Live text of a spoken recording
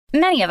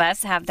Many of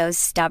us have those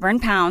stubborn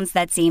pounds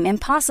that seem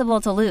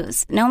impossible to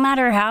lose, no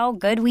matter how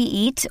good we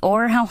eat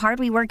or how hard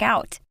we work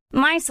out.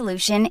 My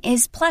solution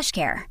is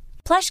PlushCare.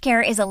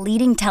 PlushCare is a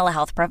leading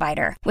telehealth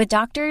provider with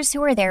doctors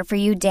who are there for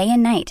you day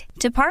and night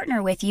to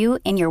partner with you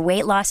in your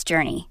weight loss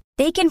journey.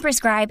 They can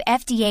prescribe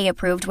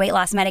FDA-approved weight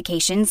loss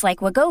medications like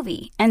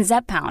Wegovy and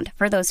Zepbound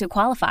for those who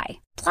qualify.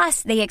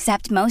 Plus, they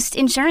accept most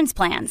insurance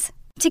plans.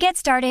 To get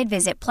started,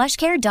 visit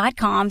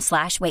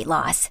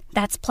plushcare.com/weightloss.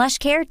 That's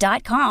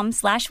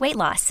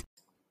plushcare.com/weightloss.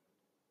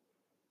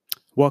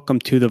 Welcome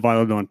to the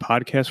Vital Dawn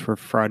podcast for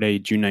Friday,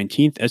 June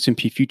 19th.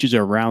 S&P futures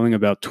are rallying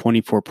about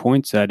 24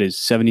 points. That is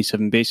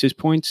 77 basis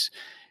points.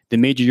 The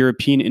major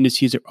European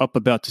indices are up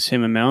about the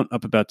same amount,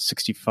 up about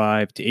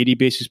 65 to 80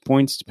 basis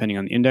points, depending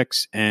on the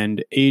index.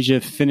 And Asia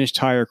finished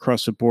higher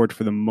across the board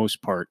for the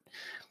most part.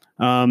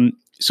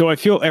 So I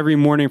feel every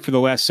morning for the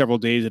last several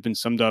days have been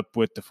summed up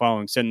with the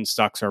following sentence: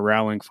 stocks are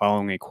rallying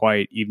following a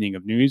quiet evening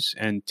of news.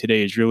 And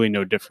today is really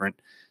no different.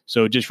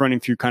 So just running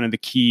through kind of the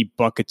key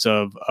buckets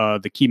of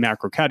the key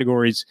macro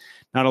categories.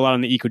 Not a lot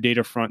on the eco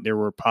data front. There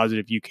were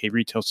positive UK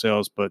retail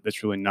sales, but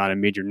that's really not a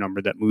major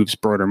number that moves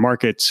broader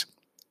markets.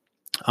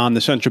 On the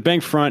central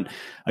bank front,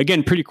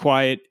 again, pretty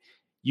quiet.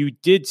 You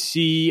did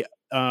see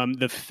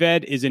the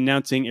Fed is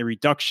announcing a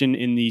reduction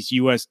in these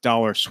US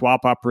dollar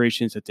swap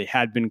operations that they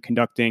had been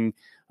conducting.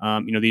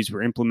 These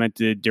were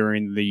implemented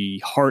during the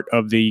heart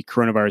of the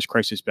coronavirus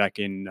crisis back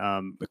in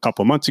a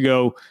couple of months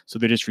ago. So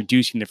they're just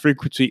reducing the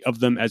frequency of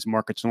them as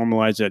markets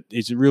normalize. That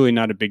is really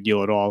not a big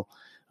deal at all.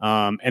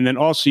 And then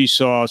also you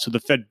saw, so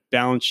the Fed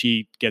balance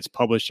sheet gets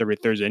published every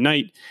Thursday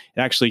night. It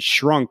actually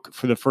shrunk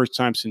for the first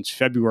time since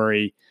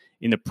February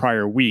in the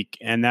prior week.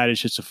 And that is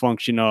just a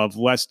function of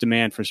less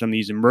demand for some of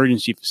these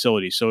emergency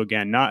facilities. So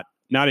again, not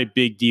a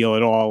big deal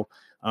at all.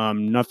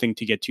 Nothing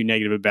to get too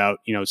negative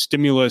about.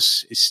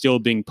 Stimulus is still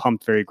being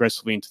pumped very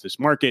aggressively into this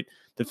market.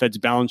 The Fed's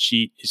balance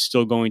sheet is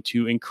still going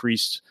to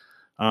increase,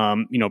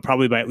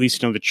 probably by at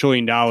least another $1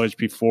 trillion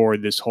before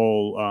this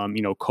whole,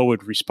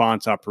 COVID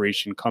response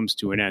operation comes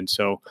to an end.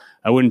 So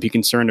I wouldn't be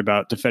concerned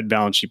about the Fed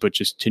balance sheet, but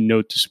just to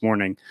note this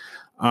morning.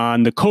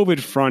 On the COVID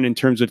front, in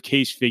terms of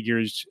case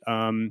figures,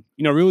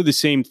 really the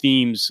same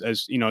themes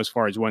as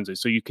far as Wednesday.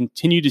 So you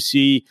continue to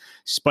see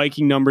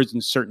spiking numbers in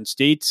certain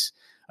states.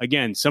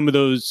 Again, some of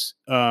those,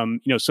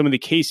 some of the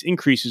case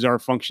increases are a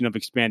function of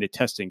expanded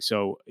testing.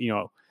 So,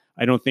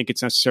 I don't think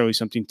it's necessarily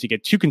something to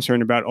get too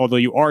concerned about, although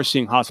you are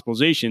seeing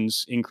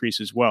hospitalizations increase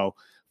as well.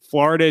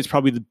 Florida is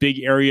probably the big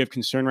area of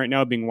concern right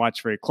now, being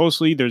watched very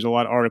closely. There's a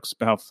lot of articles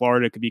about how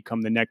Florida could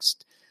become the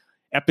next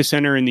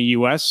epicenter in the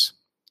U.S.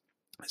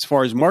 As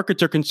far as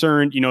markets are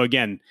concerned,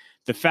 again,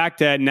 the fact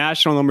that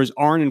national numbers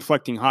aren't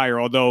inflecting higher,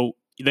 although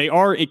they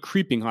are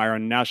creeping higher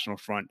on the national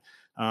front.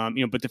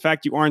 But the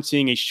fact you aren't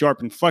seeing a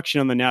sharp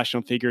inflection on the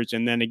national figures,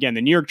 and then again,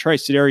 the New York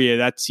tri-state area,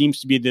 that seems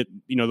to be the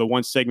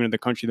one segment of the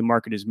country the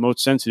market is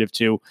most sensitive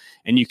to,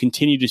 and you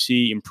continue to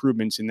see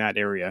improvements in that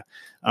area.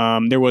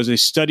 There was a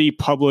study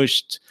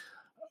published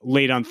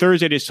late on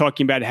Thursday that's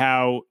talking about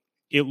how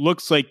it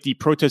looks like the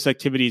protest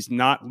activity is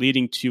not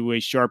leading to a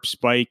sharp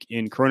spike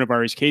in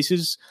coronavirus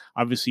cases.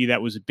 Obviously,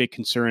 that was a big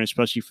concern,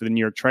 especially for the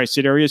New York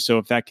tri-state area. So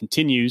if that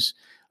continues,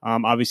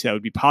 obviously that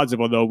would be positive,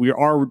 although we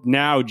are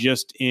now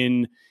just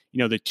in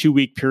the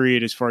 2-week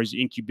period as far as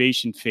the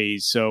incubation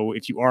phase. So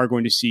if you are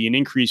going to see an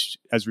increase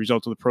as a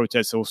result of the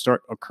protests, it will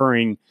start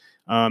occurring,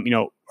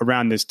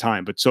 around this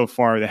time. But so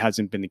far, that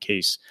hasn't been the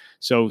case.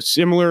 So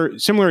similar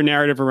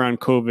narrative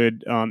around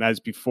COVID as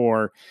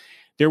before.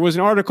 There was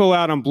an article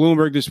out on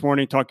Bloomberg this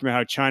morning talking about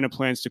how China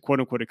plans to, quote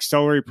unquote,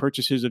 accelerate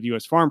purchases of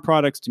U.S. farm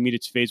products to meet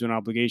its phase 1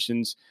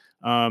 obligations.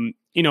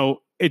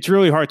 It's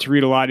really hard to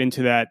read a lot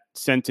into that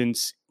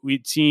sentence.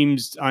 It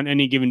seems on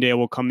any given day,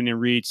 we'll come in and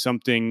read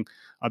something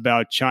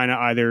about China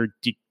either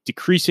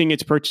decreasing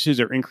its purchases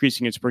or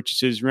increasing its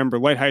purchases. Remember,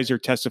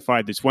 Lighthizer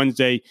testified this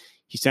Wednesday.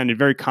 He sounded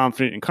very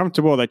confident and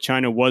comfortable that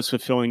China was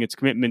fulfilling its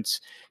commitments.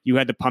 You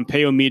had the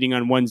Pompeo meeting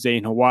on Wednesday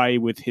in Hawaii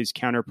with his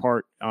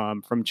counterpart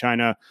from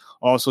China.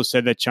 Also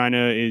said that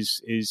China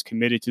is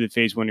committed to the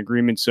phase 1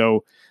 agreement.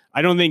 So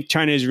I don't think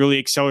China is really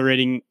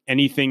accelerating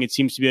anything. It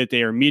seems to be that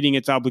they are meeting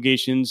its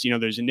obligations.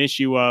 There's an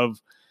issue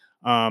of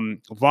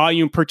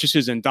volume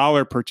purchases and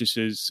dollar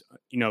purchases.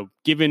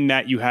 Given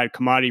that you had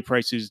commodity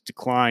prices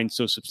decline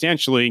so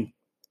substantially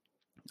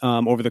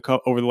over the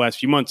last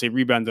few months, they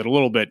rebounded a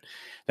little bit.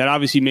 That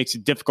obviously makes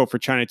it difficult for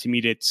China to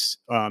meet its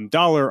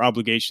dollar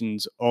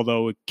obligations,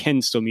 although it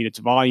can still meet its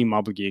volume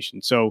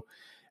obligations. So,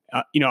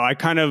 I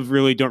kind of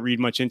really don't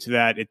read much into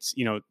that. It's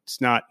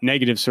not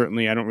negative.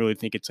 Certainly, I don't really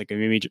think it's like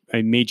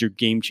a major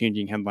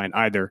game-changing headline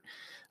either.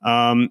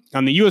 On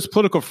the U.S.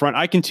 political front,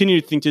 I continue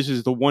to think this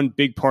is the one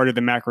big part of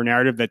the macro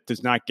narrative that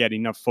does not get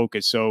enough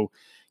focus. So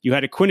you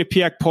had a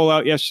Quinnipiac poll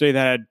out yesterday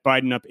that had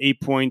Biden up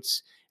 8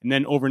 points. And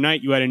then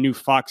overnight, you had a new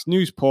Fox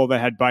News poll that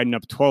had Biden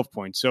up 12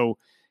 points. So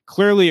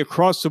clearly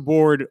across the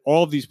board,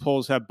 all of these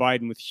polls have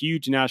Biden with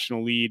huge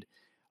national lead.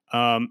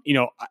 I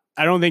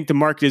don't think the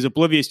market is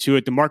oblivious to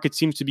it. The market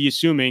seems to be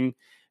assuming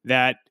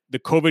that the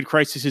COVID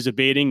crisis is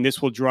abating.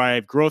 This will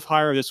drive growth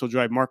higher. This will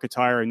drive markets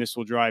higher, and this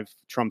will drive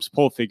Trump's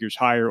poll figures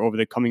higher over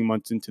the coming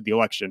months into the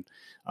election.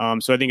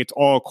 So I think it's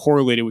all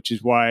correlated, which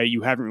is why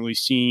you haven't really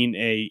seen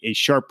a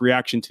sharp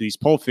reaction to these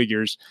poll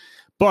figures.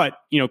 But,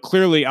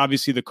 clearly,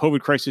 obviously, the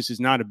COVID crisis is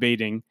not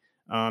abating,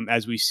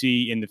 as we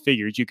see in the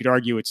figures. You could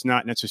argue it's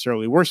not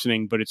necessarily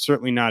worsening, but it's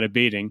certainly not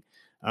abating.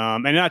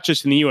 And not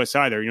just in the U.S.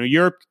 either.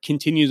 Europe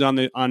continues on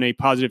a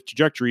positive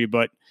trajectory,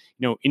 but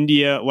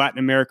India, Latin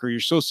America,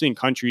 you're still seeing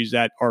countries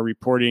that are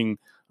reporting,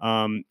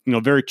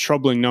 very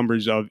troubling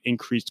numbers of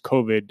increased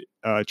COVID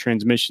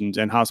transmissions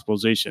and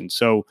hospitalizations.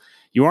 So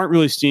you aren't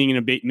really seeing an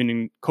abatement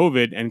in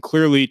COVID, and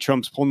clearly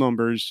Trump's poll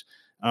numbers,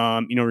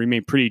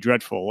 remain pretty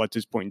dreadful at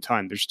this point in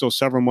time. There's still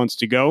several months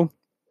to go,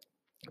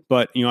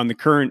 but on the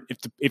current,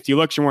 if the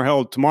election were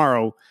held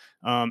tomorrow,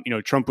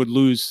 Trump would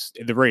lose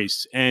the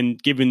race,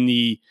 and given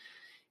the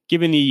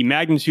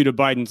magnitude of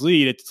Biden's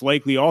lead, it's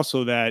likely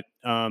also that,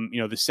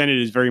 the Senate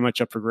is very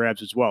much up for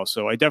grabs as well.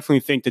 So I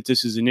definitely think that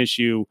this is an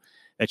issue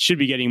that should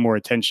be getting more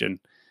attention.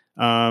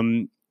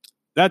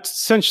 That's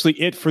essentially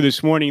it for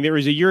this morning. There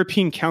is a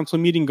European Council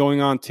meeting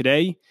going on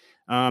today,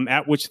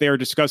 at which they are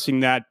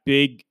discussing that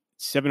big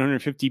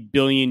 750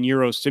 billion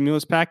euro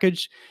stimulus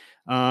package.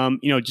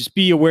 Just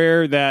be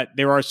aware that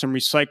there are some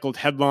recycled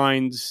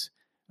headlines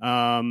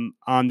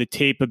on the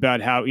tape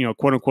about how,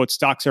 quote unquote,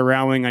 stocks are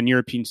rallying on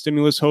European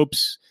stimulus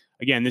hopes.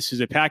 Again, this is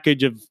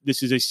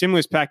a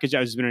stimulus package that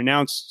has been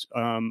announced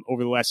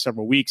over the last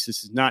several weeks.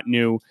 This is not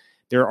new.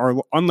 There are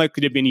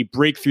unlikely to be any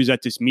breakthroughs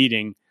at this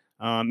meeting.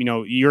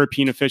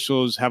 European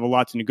officials have a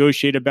lot to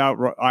negotiate about,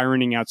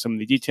 ironing out some of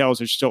the details.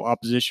 There's still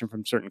opposition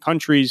from certain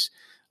countries.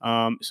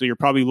 So you're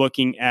probably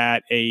looking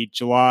at a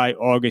July,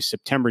 August,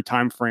 September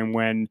timeframe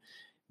when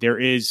there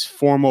is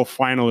formal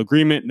final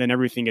agreement, and then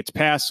everything gets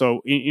passed.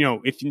 So,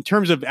 if in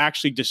terms of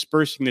actually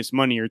dispersing this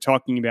money, you're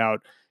talking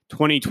about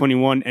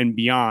 2021 and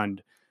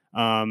beyond.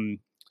 Again,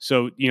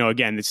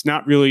 there's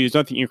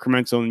nothing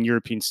incremental in the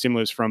European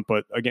stimulus front,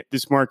 but again,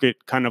 this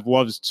market kind of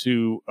loves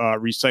to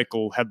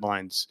recycle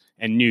headlines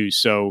and news.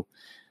 So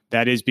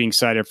that is being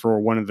cited for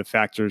one of the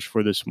factors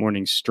for this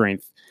morning's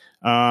strength.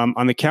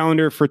 On the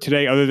calendar for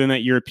today, other than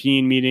that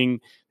European meeting,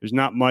 there's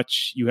not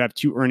much. You have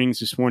two earnings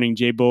this morning,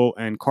 Jabil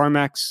and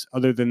CarMax.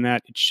 Other than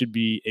that, it should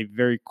be a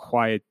very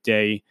quiet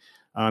day.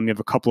 You have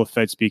a couple of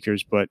Fed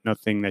speakers, but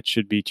nothing that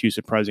should be too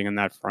surprising on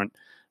that front.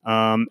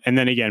 And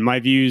then again, my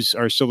views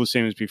are still the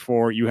same as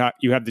before. You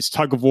have this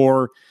tug of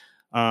war,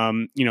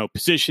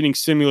 positioning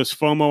stimulus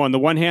FOMO on the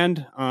one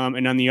hand,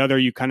 and on the other,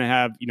 you kind of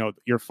have,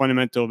 your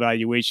fundamental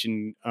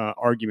valuation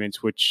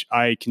arguments, which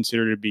I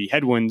consider to be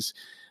headwinds.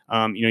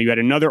 You had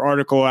another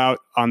article out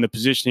on the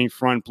positioning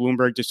front.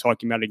 Bloomberg just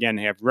talking about, again,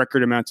 they have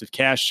record amounts of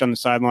cash on the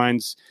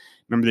sidelines.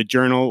 Remember, the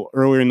Journal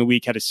earlier in the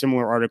week had a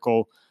similar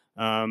article.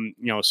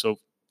 So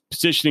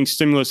positioning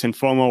stimulus and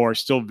FOMO are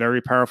still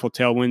very powerful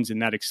tailwinds,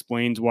 and that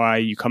explains why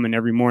you come in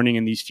every morning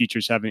and these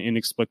futures have an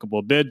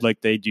inexplicable bid like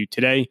they do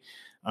today.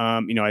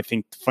 I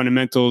think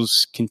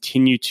fundamentals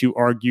continue to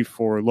argue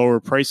for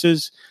lower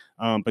prices,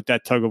 but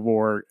that tug of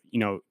war,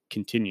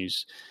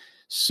 continues.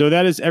 So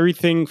that is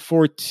everything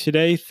for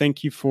today.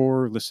 Thank you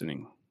for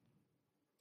listening.